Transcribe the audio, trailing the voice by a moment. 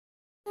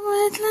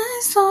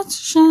start to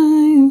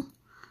shine.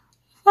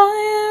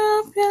 Fire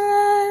up your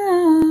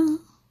light.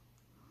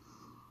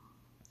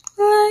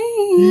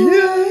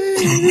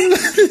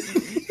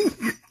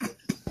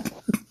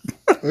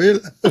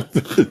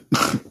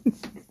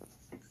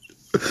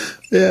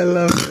 Yeah, I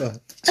love that.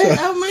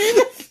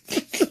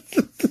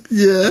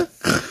 Yeah.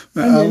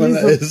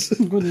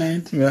 Good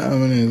night.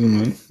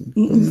 Man.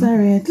 It's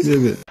alright.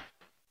 Give it.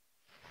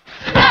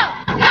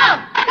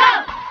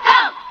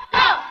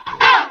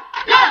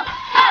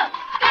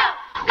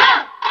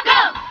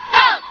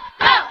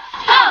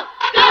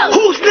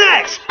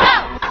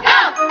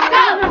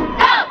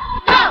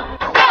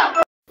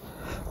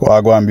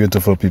 Wagwan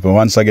beautiful people,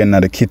 once again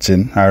at the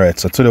kitchen. Alright,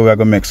 so today we are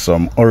gonna make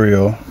some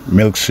Oreo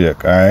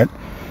milkshake. Alright,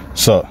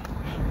 so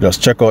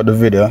just check out the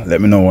video, let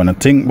me know what you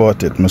think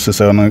about it. My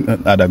sister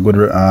had a good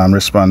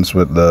response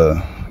with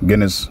the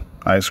Guinness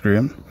ice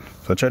cream,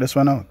 so check this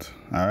one out.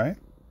 Alright,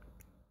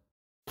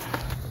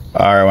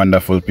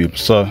 wonderful people.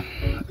 So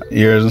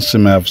here's the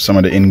sim. I have some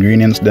of the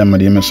ingredients. Them are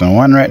missing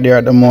one right there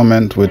at the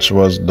moment, which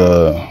was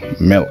the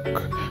milk.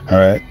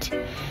 Alright.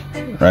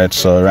 Right,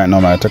 so right now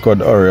I take out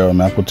the Oreo,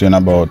 I put in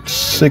about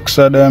 6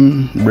 of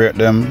them, break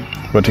them,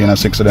 put in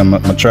 6 of them. I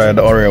try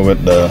the Oreo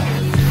with the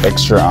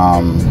extra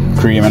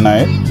cream in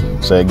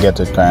it, so you get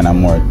it kind of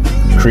more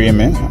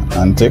creamy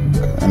and thick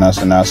in a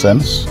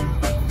sense.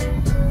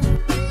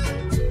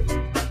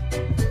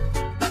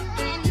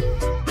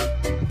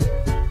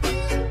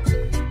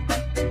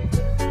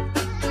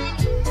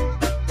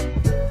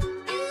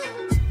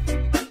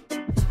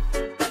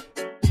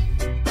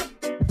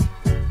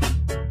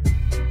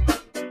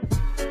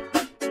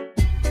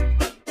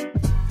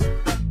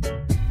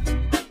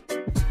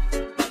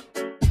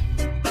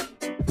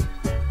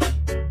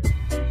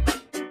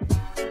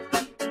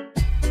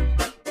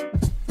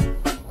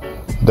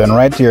 Then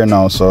right here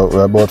now, so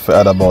we're about to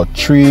add about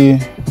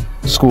 3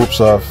 scoops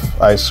of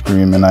ice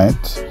cream in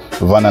it,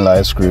 vanilla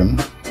ice cream.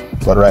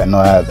 But right now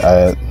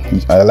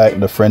I like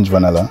the French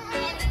vanilla,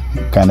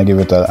 kind of give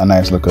it a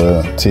nice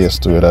little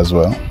taste to it as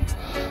well.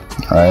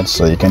 Alright,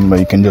 so you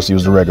can just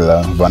use the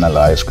regular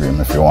vanilla ice cream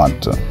if you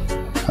want to.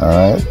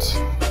 Alright.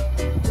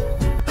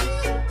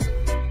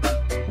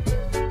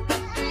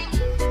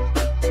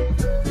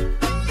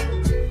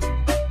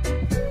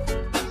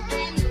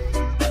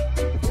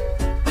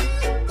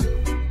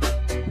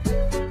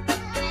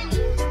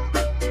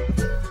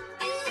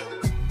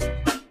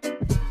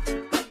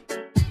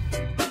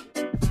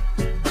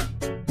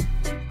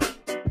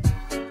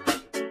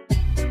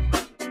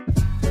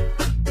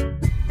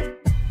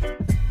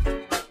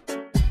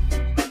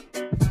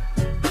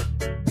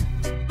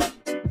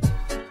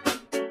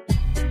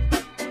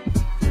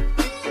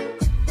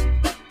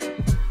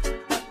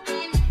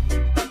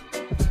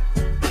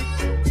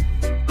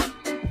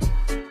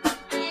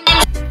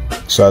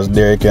 So as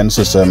there you can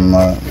see some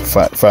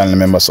family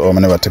members at home,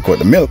 I never take out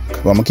the milk, but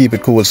I'm going to keep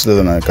it cool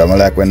still, because I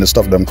like when the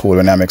stuff them cool.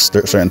 When I make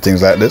certain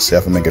things like this, you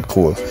have to make it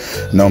cool.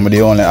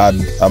 Normally only add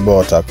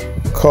about a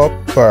cup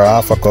or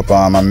half a cup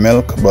of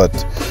milk, but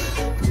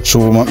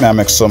through I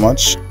make so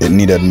much, it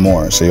needed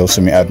more. So you'll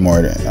see me add more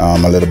a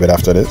little bit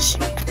after this.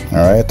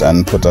 Alright,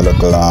 and put a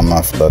little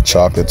of the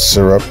chocolate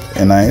syrup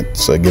in it,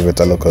 so give it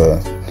a little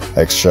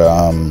extra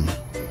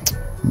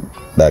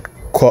that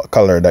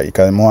color that you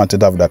can want it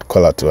to have that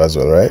color too as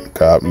well, right?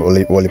 Because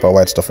only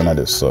white stuff in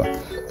this, so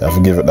you have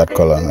to give it that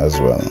color as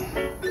well.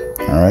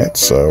 Alright,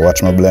 so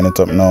watch me blend it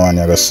up now and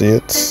you're gonna see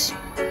it.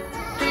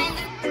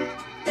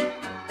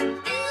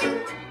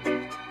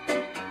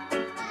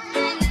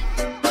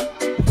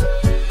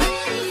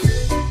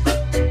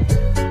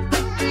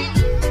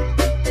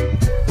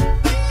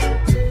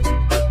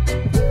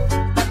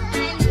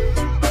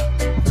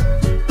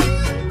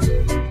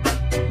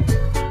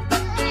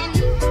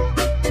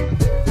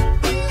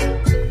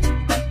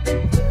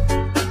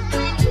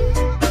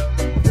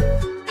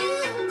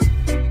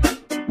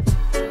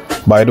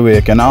 By the way,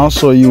 you can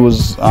also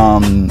use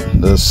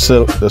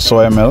the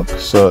soy milk.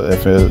 So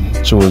if you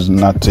choose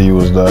not to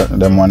use the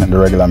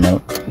regular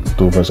milk,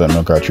 2%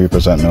 milk or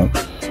 3% milk,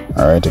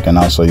 alright, you can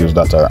also use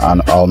that or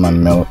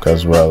almond milk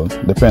as well,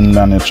 depending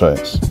on your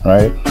choice,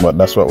 right? But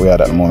that's what we had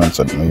at the moment,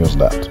 so we use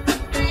that.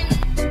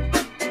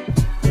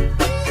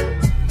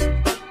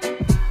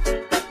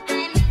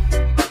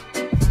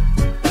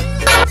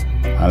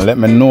 And let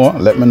me know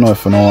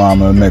if you know I'm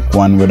gonna make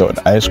one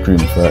without ice cream.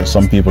 For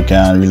some people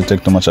can't really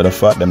take too much of the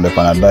fat, them they're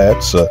on a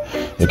diet, so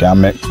you can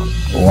make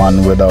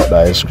one without the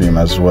ice cream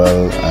as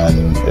well,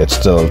 and it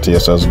still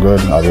tastes as good.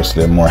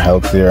 Obviously more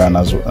healthier and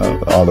as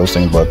all those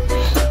things. But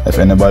if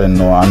anybody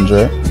know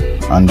Andre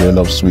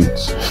loves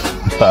sweets.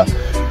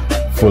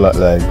 Full of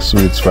like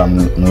sweets from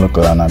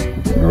local and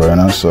growing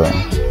up, so.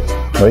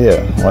 But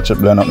yeah, watch it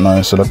blend up now,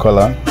 you see the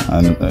color,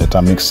 and it's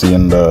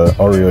mixing the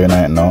Oreo in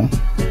it now.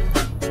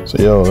 So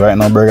yo, right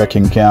now Burger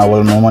King can't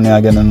hold no money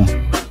again, you know.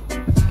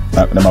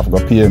 Like, them have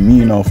to pay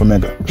me now for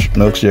make a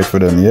milkshake for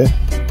them, yeah?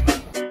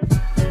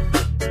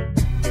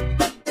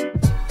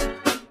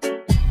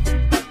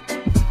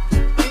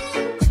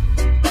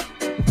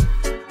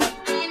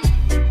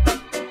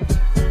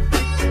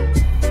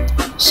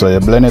 So you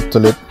blend it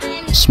till it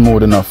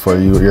smooth enough for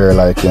your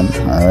liking.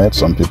 Alright,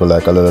 some people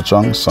like a little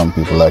chunks, some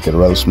people like it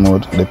well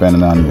smooth,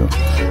 depending on you.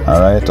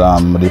 Alright,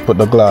 you put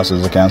the glass,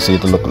 as you can see,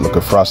 it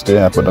look frosty.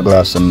 I put the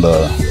glass in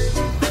the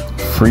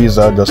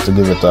freezer just to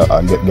give it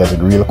get it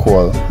real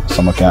cold.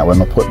 So I can't,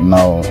 when I put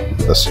now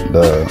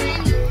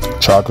the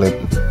chocolate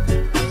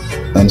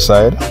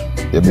inside,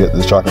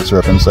 the chocolate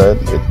syrup inside,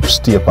 it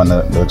stay up on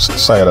the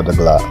side of the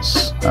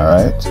glass.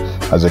 Alright,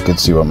 as you can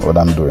see what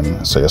I'm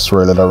doing. So you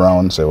swirl it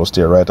around, so it will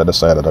stay right at the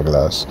side of the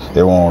glass.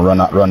 It won't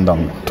run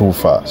down too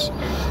fast.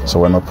 So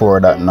when I pour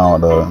that now,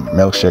 the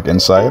milkshake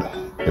inside,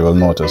 you will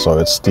notice how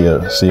it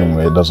stays same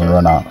way, it doesn't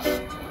run off.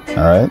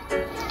 Alright,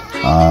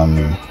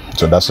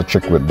 so that's the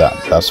trick with that.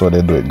 That's how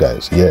they do it,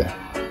 guys. Yeah,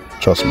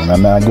 trust me,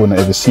 I'm not going to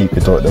every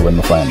secret out there when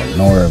I find it.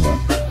 Don't worry, man.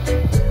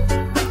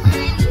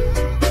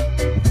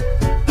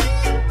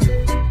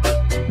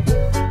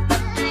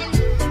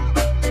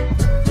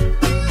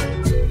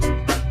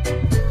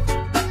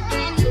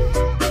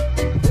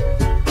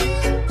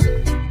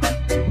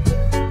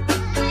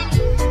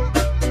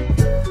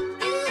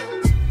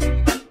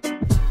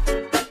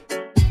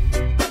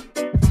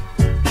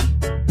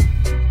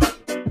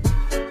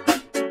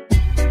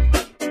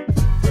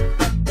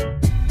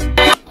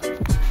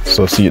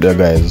 So see there,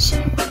 guys,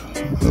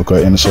 look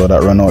at inside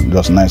that run out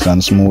just nice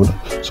and smooth.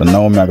 So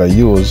now I'm gonna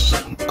use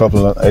a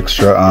couple of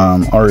extra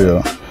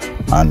Oreo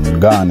and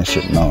garnish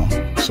it now.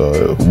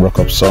 So work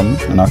up some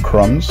in a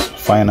crumbs,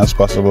 fine as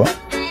possible,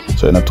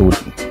 so it's not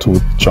too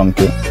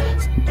chunky.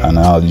 And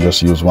I'll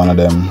just use one of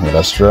them with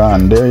a straw,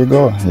 and there you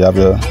go, you have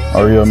your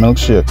Oreo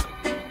milkshake.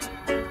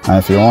 And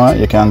if you want,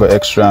 you can go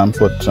extra and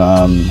put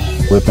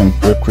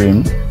whipped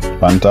cream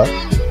on top,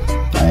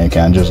 and you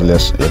can just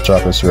let your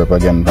chocolate syrup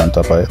again on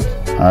top of it.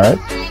 Alright,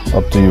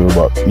 up to you,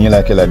 but me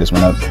like it like this,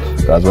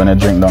 because when I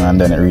drink down and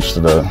then it reaches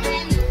to the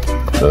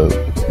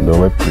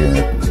whipped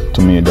cream,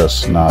 to me it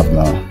does not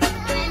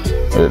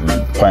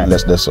have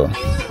pointless this, so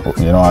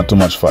you don't want too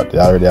much fat. You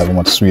already have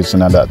much sweets in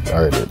that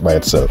already by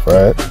itself.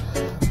 Alright,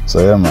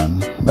 so yeah, man,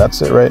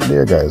 that's it right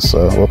there, guys.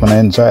 So hope you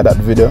enjoy that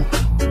video.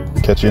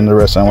 Catch you in the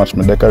rest and watch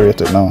me decorate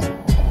it now.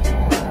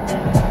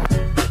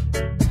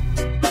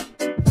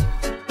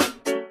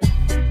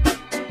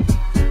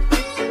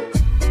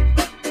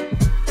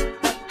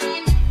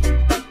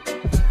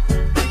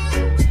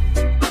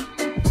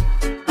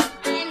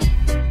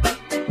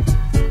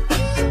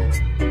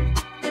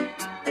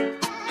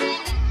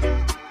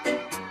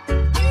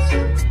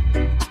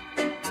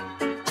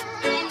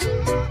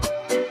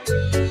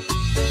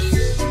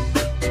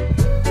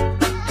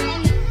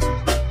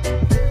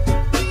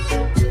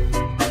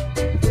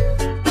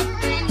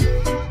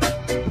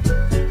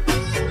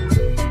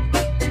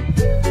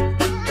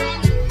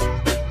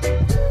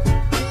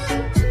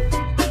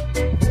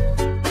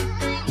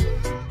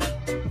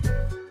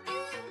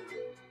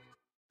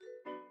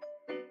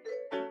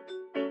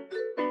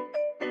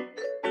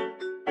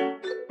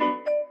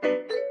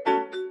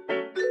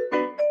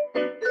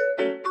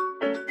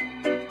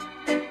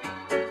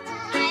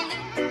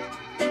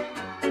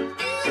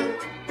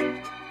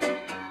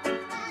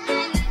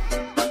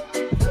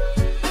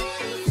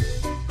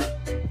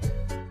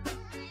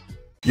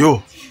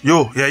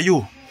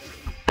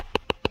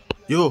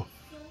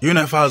 You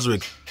not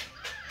Foswick.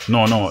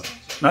 No,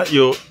 not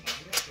you.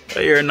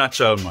 You're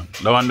natural, man.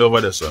 The one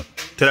over there, sir.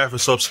 Tell her to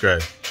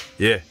subscribe.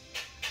 Yeah.